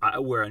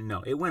 It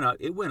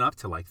went up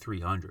to like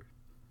 300.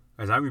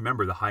 As I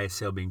remember the highest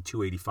sale being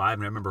 285,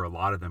 and I remember a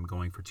lot of them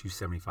going for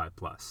 275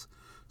 plus.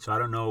 So I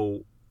don't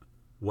know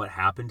what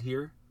happened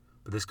here,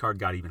 but this card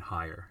got even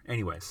higher.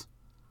 Anyways,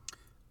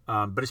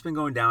 but it's been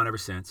going down ever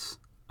since.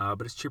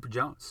 But it's Chipper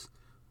Jones.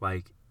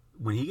 Like,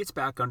 when he gets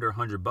back under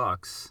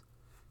 $100,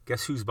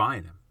 guess who's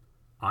buying him?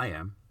 I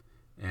am.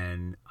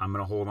 And I'm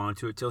going to hold on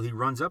to it till he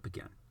runs up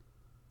again.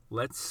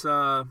 Let's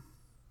go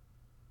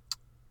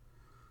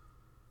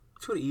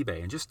to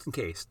eBay, and just in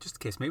case,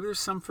 maybe there's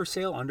some for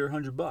sale under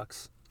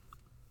 $100,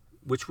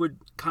 which would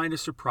kind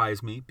of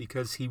surprise me,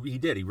 because he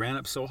ran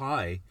up so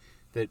high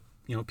that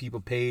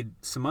people paid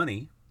some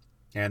money,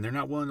 and they're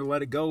not willing to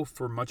let it go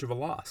for much of a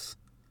loss.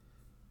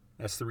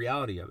 That's the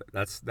reality of it.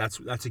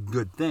 That's a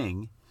good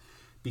thing,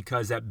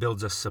 because that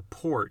builds a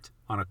support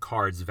on a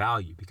card's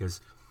value. Because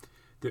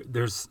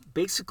there's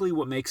basically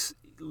what makes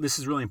this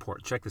is really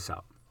important. Check this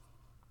out.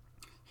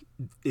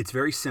 It's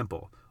very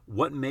simple.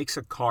 What makes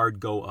a card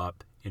go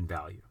up in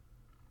value?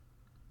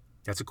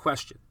 That's a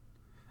question.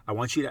 I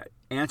want you to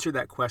answer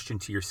that question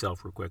to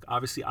yourself real quick.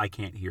 Obviously, I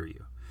can't hear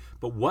you.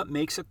 But what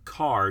makes a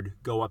card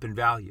go up in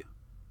value?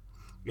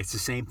 It's the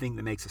same thing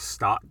that makes a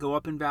stock go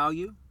up in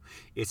value.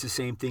 It's the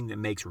same thing that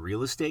makes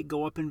real estate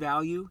go up in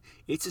value.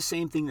 It's the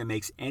same thing that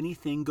makes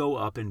anything go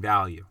up in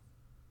value.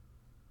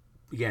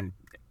 Again,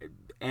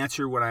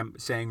 answer what I'm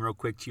saying real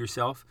quick to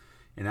yourself,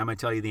 and I'm going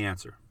to tell you the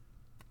answer.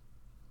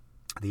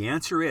 The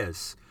answer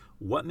is,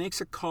 what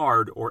makes a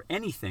card or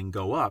anything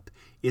go up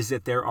is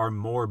that there are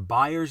more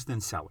buyers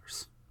than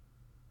sellers.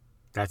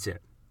 That's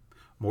it.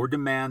 More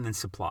demand than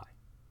supply.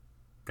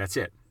 That's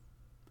it.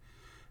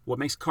 What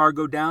makes a card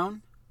go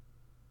down?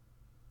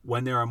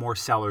 When there are more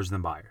sellers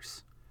than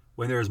buyers.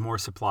 When there is more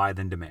supply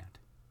than demand.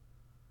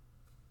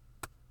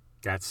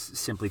 That's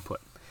simply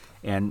put.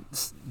 And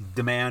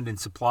demand and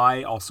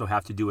supply also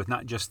have to do with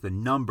not just the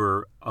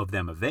number of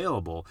them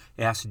available,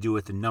 it has to do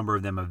with the number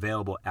of them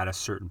available at a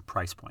certain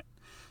price point.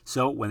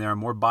 So when there are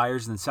more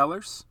buyers than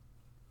sellers,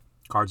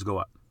 cards go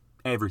up.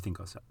 Everything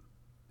goes up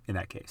in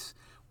that case.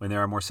 When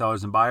there are more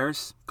sellers than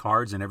buyers,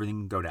 cards and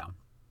everything go down.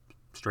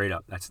 Straight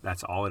up.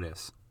 That's all it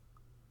is.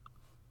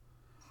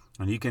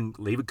 And you can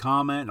leave a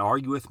comment and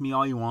argue with me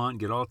all you want,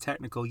 get all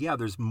technical. Yeah,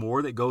 there's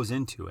more that goes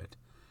into it.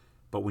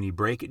 But when you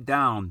break it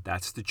down,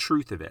 that's the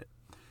truth of it.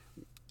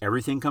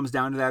 Everything comes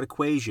down to that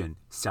equation: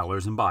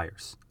 sellers and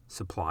buyers,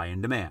 supply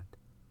and demand.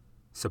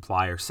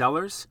 Supply or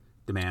sellers,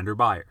 demand or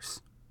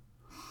buyers.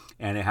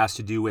 And it has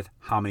to do with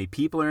how many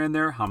people are in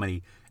there, how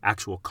many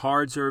actual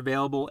cards are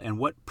available, and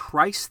what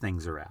price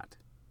things are at.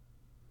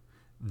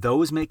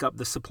 Those make up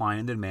the supply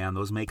and demand.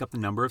 Those make up the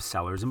number of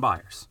sellers and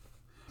buyers.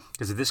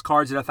 Because if this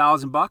card's at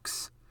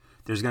 $1,000,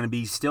 there's going to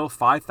be still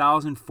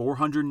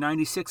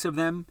 5,496 of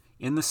them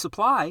in the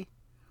supply.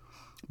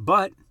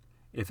 But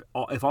if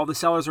all the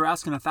sellers are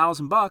asking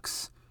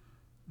 $1,000,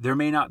 there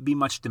may not be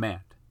much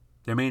demand.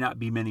 There may not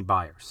be many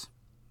buyers.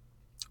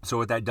 So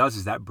what that does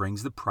is that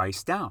brings the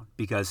price down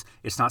because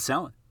it's not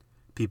selling.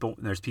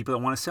 There's people that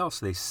want to sell,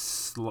 so they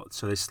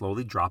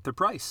slowly drop the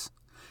price.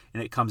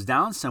 And it comes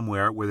down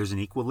somewhere where there's an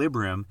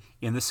equilibrium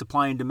in the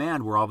supply and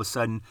demand, where all of a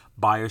sudden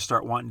buyers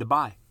start wanting to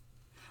buy.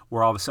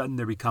 Where all of a sudden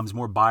there becomes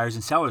more buyers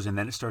and sellers, and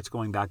then it starts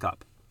going back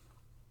up.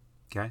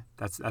 Okay?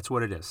 That's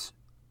what it is.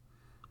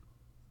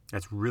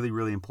 That's really,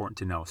 really important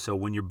to know. So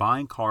when you're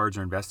buying cards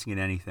or investing in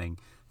anything,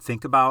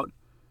 think about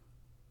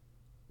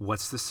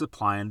what's the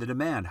supply and the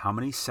demand. How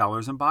many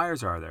sellers and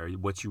buyers are there?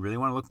 What you really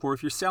want to look for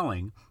if you're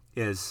selling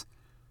is,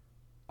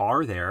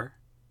 are there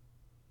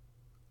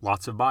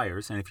lots of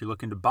buyers? And if you're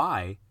looking to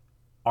buy,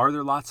 are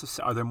there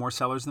more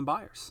sellers than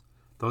buyers?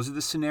 Those are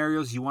the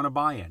scenarios you want to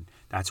buy in.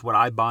 That's what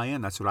I buy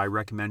in. That's what I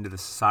recommend to the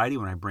society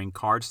when I bring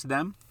cards to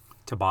them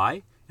to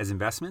buy as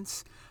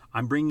investments.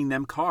 I'm bringing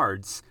them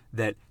cards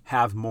that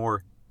have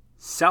more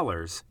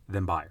sellers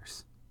than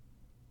buyers,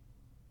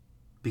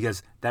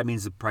 because that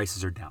means the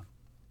prices are down.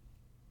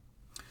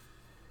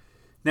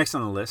 Next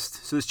on the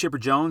list, so this Chipper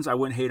Jones, I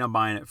wouldn't hate on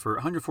buying it for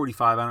 $145.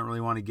 I don't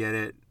really want to get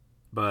it,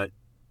 but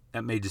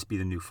that may just be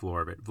the new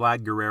floor of it.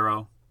 Vlad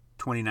Guerrero,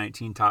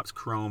 2019 Topps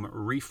Chrome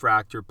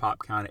Refractor, pop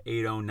count at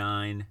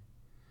 809,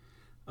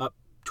 up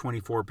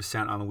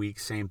 24% on the week.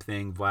 Same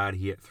thing. Vlad,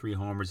 he hit 3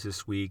 homers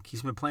this week.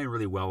 He's been playing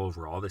really well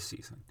overall this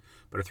season,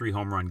 but a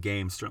 3-home run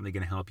game is certainly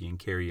going to help you and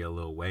carry you a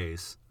little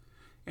ways.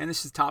 And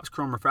this is Topps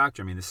Chrome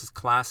Refractor. I mean, this is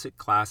classic.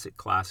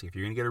 If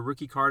you're going to get a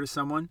rookie card of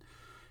someone,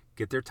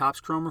 get their Topps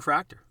Chrome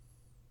Refractor.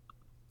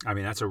 I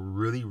mean, that's a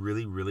really,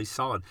 really, really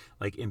solid.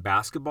 Like in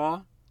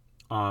basketball,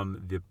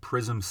 the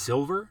Prism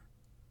Silver,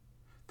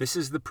 this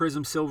is the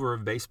Prism Silver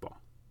of baseball.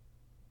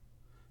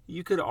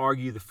 You could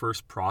argue the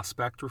first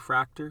Prospect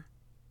Refractor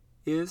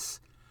is,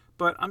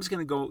 but I'm just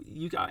going to go,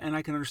 and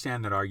I can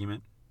understand that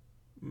argument.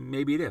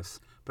 Maybe it is,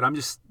 but I'm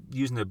just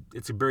using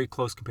it's a very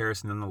close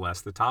comparison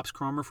nonetheless. The Topps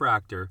Chrome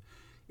Refractor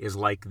is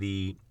like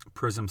the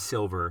Prism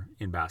Silver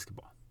in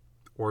basketball,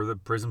 or the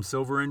Prism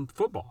Silver in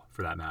football,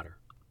 for that matter.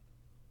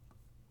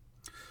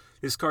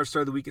 This card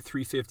started the week at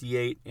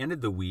 $358,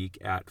 ended the week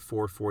at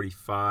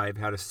 $445.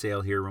 Had a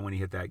sale here when he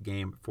hit that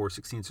game at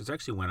 $416, so it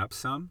actually went up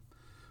some.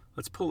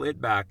 Let's pull it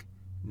back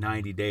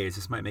 90 days.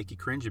 This might make you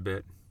cringe a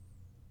bit.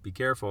 Be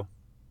careful.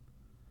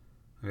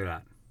 Look at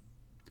that.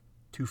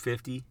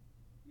 $250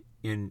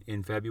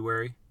 in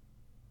February.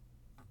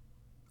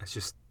 That's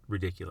just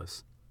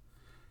ridiculous.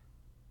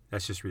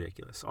 That's just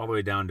ridiculous. All the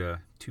way down to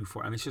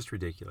 $240. I mean, it's just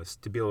ridiculous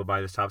to be able to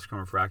buy this Topps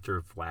Chrome Refractor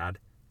of Vlad.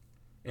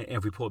 And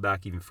if we pull it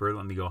back even further,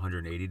 let me go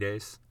 180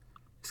 days.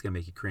 It's going to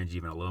make you cringe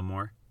even a little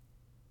more.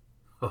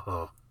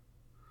 Oh.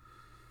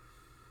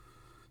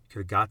 Could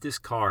have got this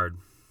card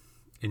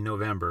in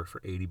November for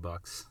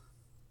 $80.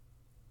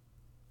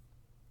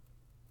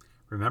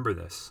 Remember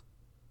this.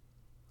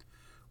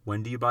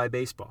 When do you buy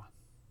baseball?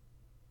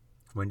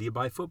 When do you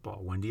buy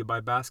football? When do you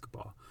buy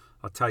basketball?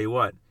 I'll tell you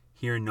what,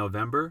 here in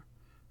November,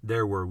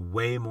 there were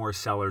way more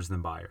sellers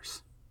than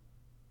buyers.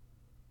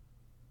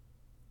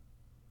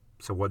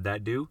 So what'd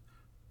that do?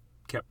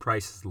 Kept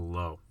prices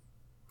low.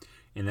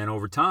 And then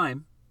over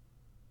time,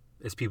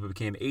 as people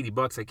became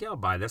 $80, like, yeah, I'll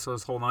buy this, so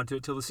let's hold on to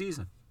it till the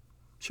season.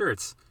 Sure,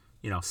 it's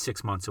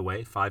 6 months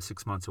away,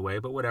 5-6 months away,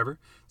 but whatever.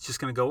 It's just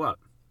going to go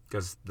up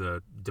because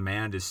the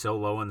demand is so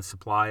low and the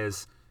supply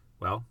is,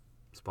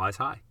 supply's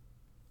high.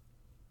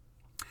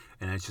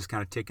 And it's just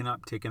kind of ticking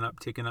up.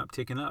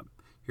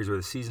 Here's where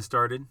the season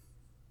started.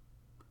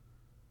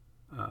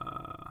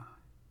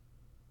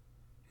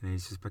 And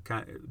he's just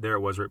there. It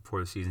was right before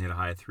the season, hit a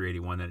high of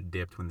 381. Then it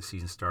dipped when the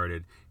season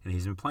started, and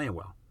he's been playing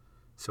well,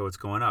 so it's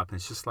going up. And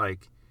it's just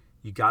like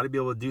you got to be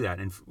able to do that.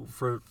 And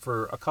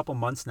for a couple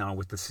months now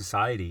with the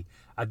society,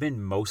 I've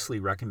been mostly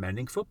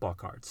recommending football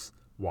cards.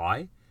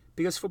 Why?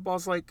 Because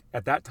football's like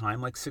at that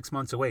time like 6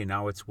 months away.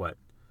 Now it's what?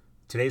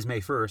 Today's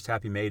May 1st.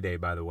 Happy May Day,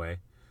 by the way.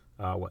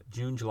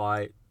 June,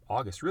 July,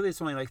 August. Really,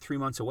 it's only like 3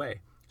 months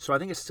away. So I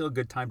think it's still a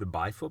good time to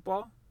buy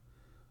football.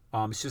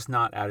 It's just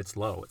not at its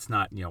low. It's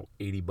not,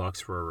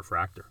 $80 for a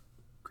refractor.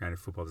 Granted,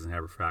 football doesn't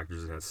have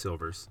refractors. It has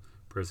silvers,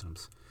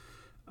 prisms.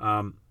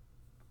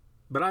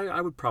 But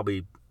I would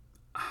probably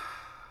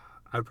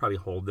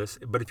hold this.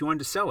 But if you wanted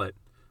to sell it,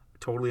 I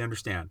totally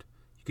understand.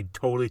 You could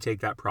totally take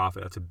that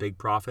profit. That's a big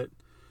profit.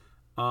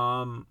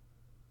 I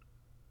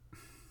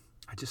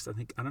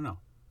don't know.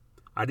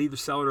 I'd either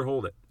sell it or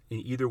hold it.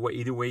 Either way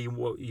you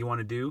want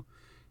to do.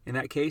 In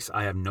that case,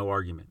 I have no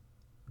argument.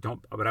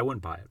 But I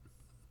wouldn't buy it.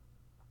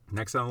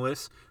 Next on the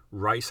list,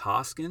 Rhys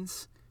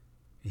Hoskins,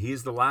 He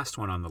is the last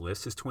one on the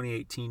list. His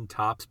 2018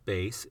 Topps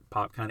base,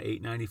 PopCount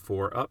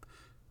 894, up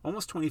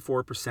almost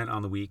 24%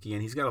 on the week.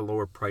 Again, he's got a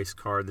lower price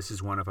card. This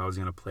is one, if I was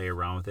going to play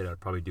around with it, I'd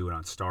probably do it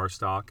on Star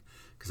Stock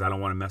because I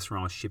don't want to mess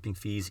around with shipping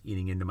fees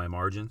eating into my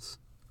margins.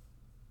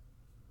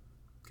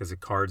 Because the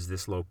card's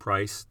this low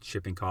price,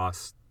 shipping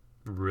costs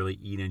really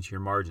eat into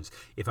your margins.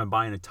 If I'm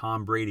buying a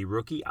Tom Brady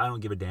rookie, I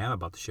don't give a damn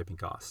about the shipping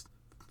cost.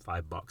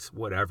 $5,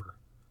 whatever.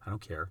 I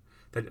don't care.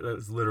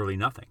 That's literally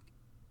nothing.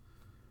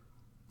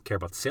 Care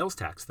about the sales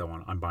tax though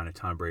on buying a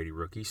Tom Brady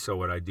rookie. So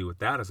what I do with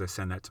that is I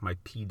send that to my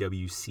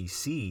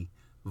PWCC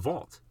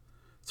vault.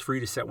 It's free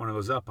to set one of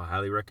those up. I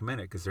highly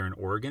recommend it because they're in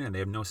Oregon and they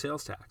have no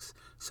sales tax.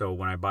 So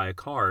when I buy a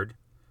card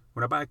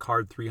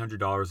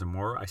 $300 or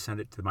more, I send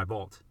it to my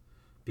vault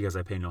because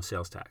I pay no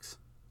sales tax.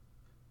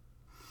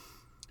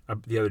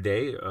 The other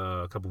day,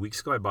 a couple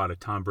weeks ago, I bought a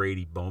Tom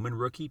Brady Bowman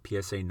rookie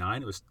PSA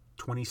 9. It was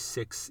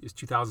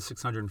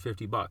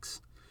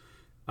 $2,650.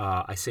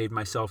 I saved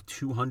myself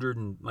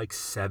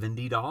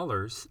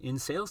 $270 in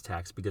sales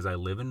tax because I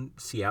live in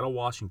Seattle,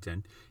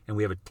 Washington, and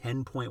we have a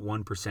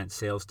 10.1%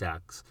 sales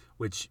tax,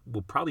 which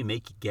will probably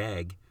make you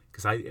gag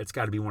because it's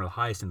got to be one of the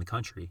highest in the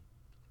country.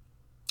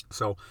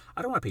 So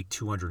I don't want to pay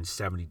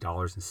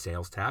 $270 in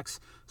sales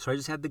tax, so I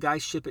just had the guy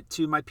ship it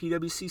to my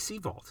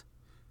PWCC vault.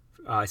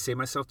 I saved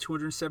myself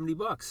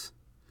 $270.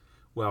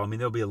 Well, I mean,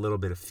 there'll be a little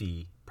bit of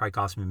fee. Probably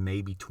cost me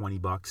maybe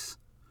 $20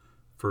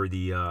 for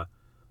the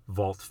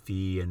vault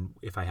fee, and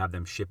if I have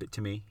them ship it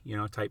to me,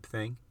 type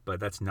thing.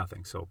 But that's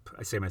nothing. So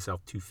I save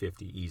myself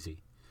 $250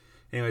 easy.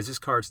 Anyways, this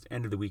card's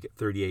end of the week at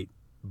 $38.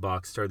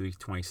 Start of the week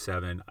at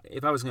 $27.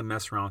 If I was going to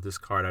mess around with this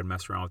card, I'd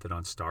mess around with it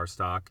on Star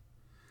Stock.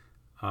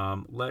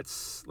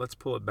 Let's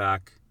pull it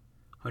back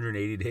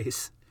 180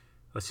 days.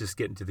 Let's just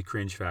get into the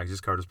cringe facts.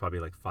 This card was probably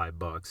like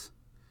 $5.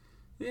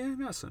 Yeah,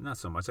 not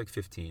so much, like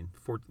 14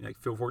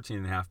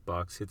 and a half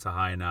bucks. Hits a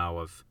high now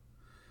of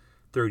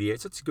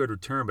 38. So it's a good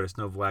return, but it's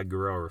no Vlad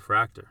Guerrero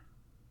refractor.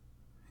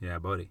 Yeah,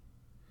 buddy.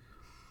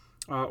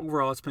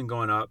 Overall, it's been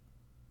going up.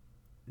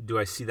 Do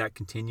I see that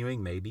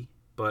continuing? Maybe,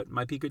 but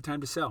might be a good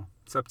time to sell.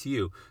 It's up to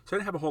you. So I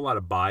didn't have a whole lot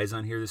of buys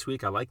on here this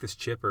week. I like this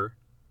Chipper.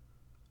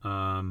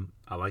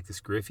 I like this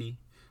Griffey.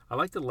 I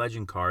like the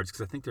Legend cards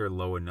because I think they're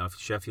low enough.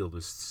 Sheffield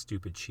was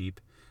stupid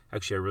cheap.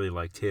 Actually, I really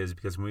liked his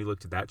because when we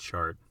looked at that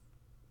chart,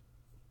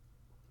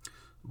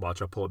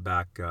 watch, I'll pull it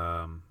back,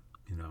 let's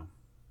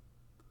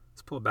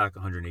pull it back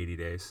 180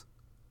 days.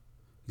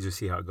 You just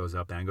see how it goes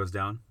up and goes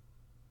down.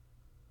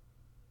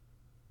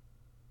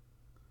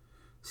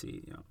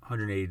 See,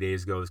 180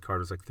 days ago, this card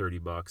was like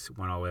 $30.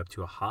 Went all the way up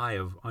to a high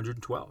of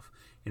 112.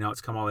 And now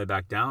it's come all the way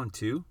back down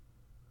to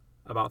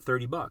about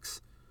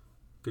 $30.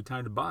 Good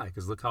time to buy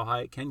because look how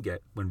high it can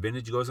get. When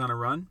vintage goes on a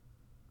run,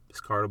 this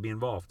card will be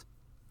involved.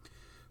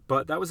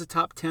 But that was the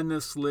top 10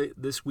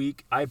 this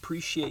week. I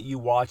appreciate you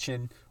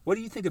watching. What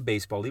do you think of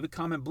baseball? Leave a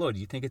comment below. Do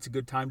you think it's a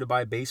good time to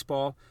buy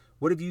baseball?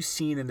 What have you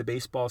seen in the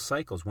baseball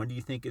cycles? When do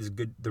you think is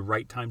the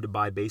right time to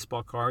buy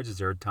baseball cards? Is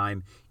there a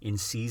time in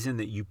season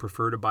that you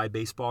prefer to buy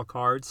baseball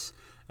cards?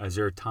 Is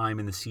there a time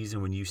in the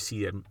season when you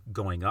see it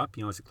going up?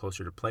 Is it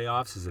closer to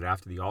playoffs? Is it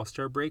after the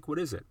All-Star break? What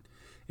is it?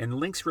 And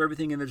links for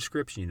everything in the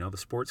description. The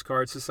Sports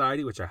Card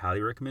Society, which I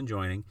highly recommend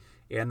joining,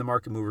 and the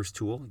Market Movers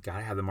tool. You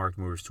gotta have the Market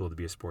Movers tool to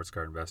be a sports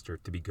card investor,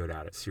 to be good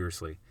at it.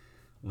 Seriously.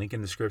 Link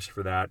in the description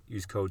for that.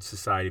 Use code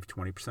SOCIETY for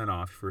 20%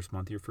 off your first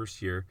month of your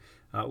first year.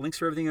 Links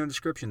for everything in the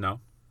description, though.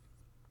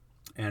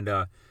 And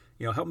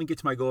help me get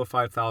to my goal of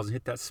 5,000.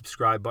 Hit that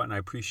subscribe button. I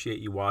appreciate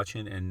you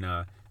watching. And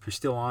if you're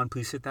still on,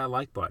 please hit that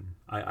like button.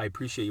 I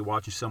appreciate you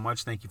watching so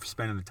much. Thank you for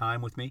spending the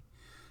time with me.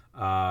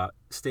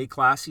 Stay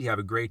classy. Have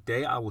a great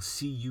day. I will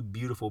see you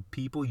beautiful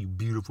people, you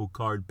beautiful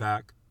card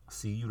pack. I'll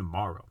see you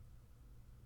tomorrow.